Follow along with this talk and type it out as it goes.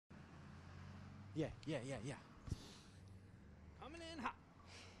Yeah. Coming in hot.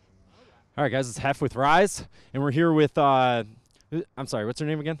 All right, guys, it's Half with Rise, and we're here with, I'm sorry, what's her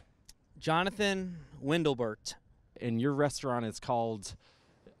name again? Jonathan Windelbert. And your restaurant is called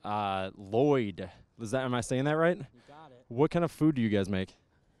Lloyd. Am I saying that right? You got it. What kind of food do you guys make?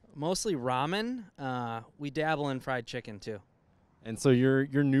 Mostly ramen. We dabble in fried chicken too. And so you're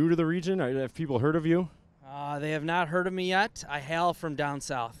new to the region? Have people heard of you? They have not heard of me yet. I hail from down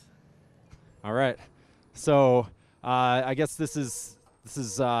south. All right. So I guess this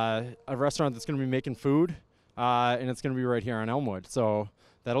is a restaurant that's going to be making food, and it's going to be right here on Elmwood. So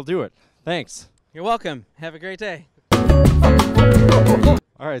that'll do it. Thanks. You're welcome. Have a great day.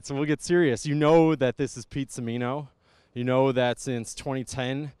 All right, so we'll get serious. You know that this is Pete Cimino. You know that since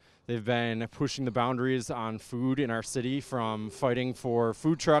 2010, they've been pushing the boundaries on food in our city, from fighting for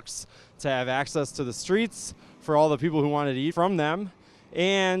food trucks to have access to the streets for all the people who wanted to eat from them.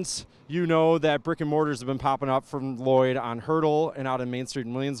 And you know that brick and mortars have been popping up from Lloyd on Hurdle and out in Main Street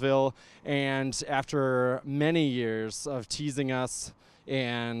in Williamsville. And after many years of teasing us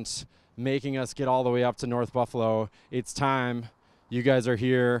and making us get all the way up to North Buffalo, it's time. You guys are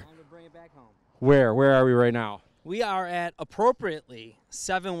here. Time to bring it back home. Where are we right now? We are at, appropriately,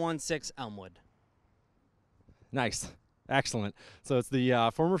 716 Elmwood. Nice. Excellent. So it's the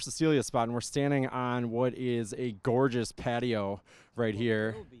former Cecilia spot, and we're standing on what is a gorgeous patio right here.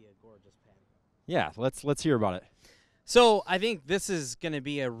 It will be a gorgeous patio. Yeah, let's hear about it. So I think this is going to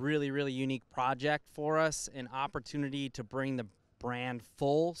be a really, really unique project for us, an opportunity to bring the brand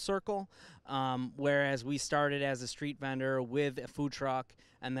full circle, whereas we started as a street vendor with a food truck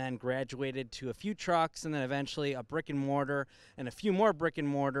and then graduated to a few trucks and then eventually a brick and mortar and a few more brick and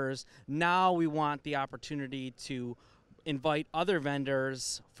mortars. Now we want the opportunity to invite other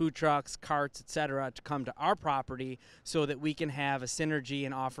vendors, food trucks, carts, etc., to come to our property so that we can have a synergy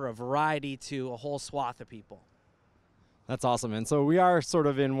and offer a variety to a whole swath of people. That's awesome. And so we are sort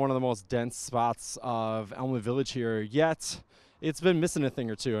of in one of the most dense spots of Elmwood Village here, yet it's been missing a thing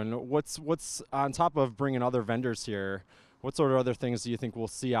or two. And what's on top of bringing other vendors here, what sort of other things do you think we'll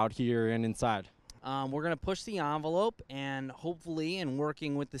see out here and inside? We're going to push the envelope, and hopefully, in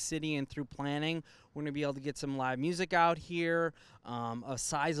working with the city and through planning, we're going to be able to get some live music out here, a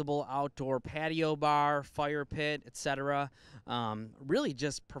sizable outdoor patio bar, fire pit, etc. Really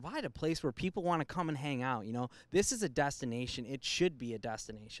just provide a place where people want to come and hang out. You know, this is a destination. It should be a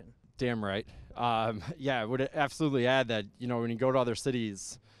destination. Damn right. Yeah, I would absolutely add that, you know, when you go to other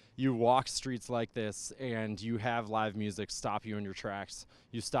cities, you walk streets like this and you have live music stop you in your tracks.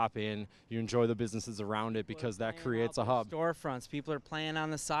 You stop in, you enjoy the businesses around it because that creates a hub. Storefronts, people are playing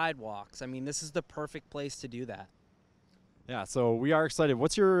on the sidewalks. I mean, this is the perfect place to do that. Yeah, so we are excited.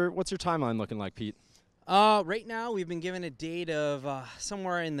 What's your timeline looking like, Pete? Right now, we've been given a date of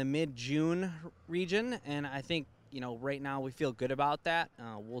somewhere in the mid-June region, and I think, you know, right now we feel good about that.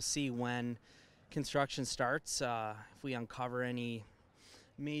 We'll see when construction starts. If we uncover any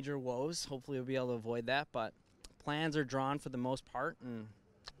major woes, hopefully we'll be able to avoid that, but plans are drawn for the most part and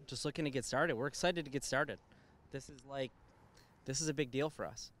just looking to get started. We're excited to get started. This is a big deal for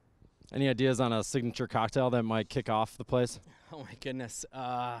us. Any ideas on a signature cocktail that might kick off the place? Oh my goodness.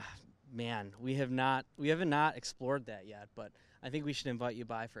 Man, we haven't not explored that yet, but I think we should invite you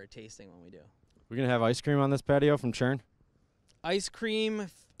by for a tasting when we do. We're going to have ice cream on this patio from Churn? Ice cream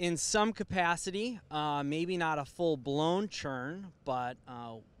in some capacity, maybe not a full-blown churn, but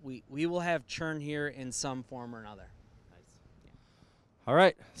we will have churn here in some form or another. Nice. Yeah. All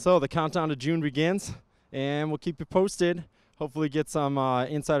right, so the countdown to June begins, and we'll keep you posted. Hopefully get some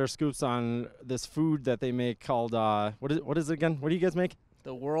insider scoops on this food that they make called, what is it again? What do you guys make?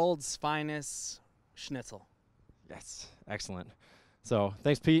 The world's finest schnitzel. Yes, excellent. So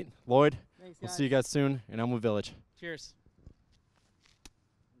thanks, Pete, Lloyd. Thanks, we'll see you guys soon in Elmwood Village. Cheers.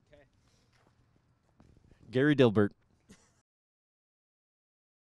 Gary Dilbert.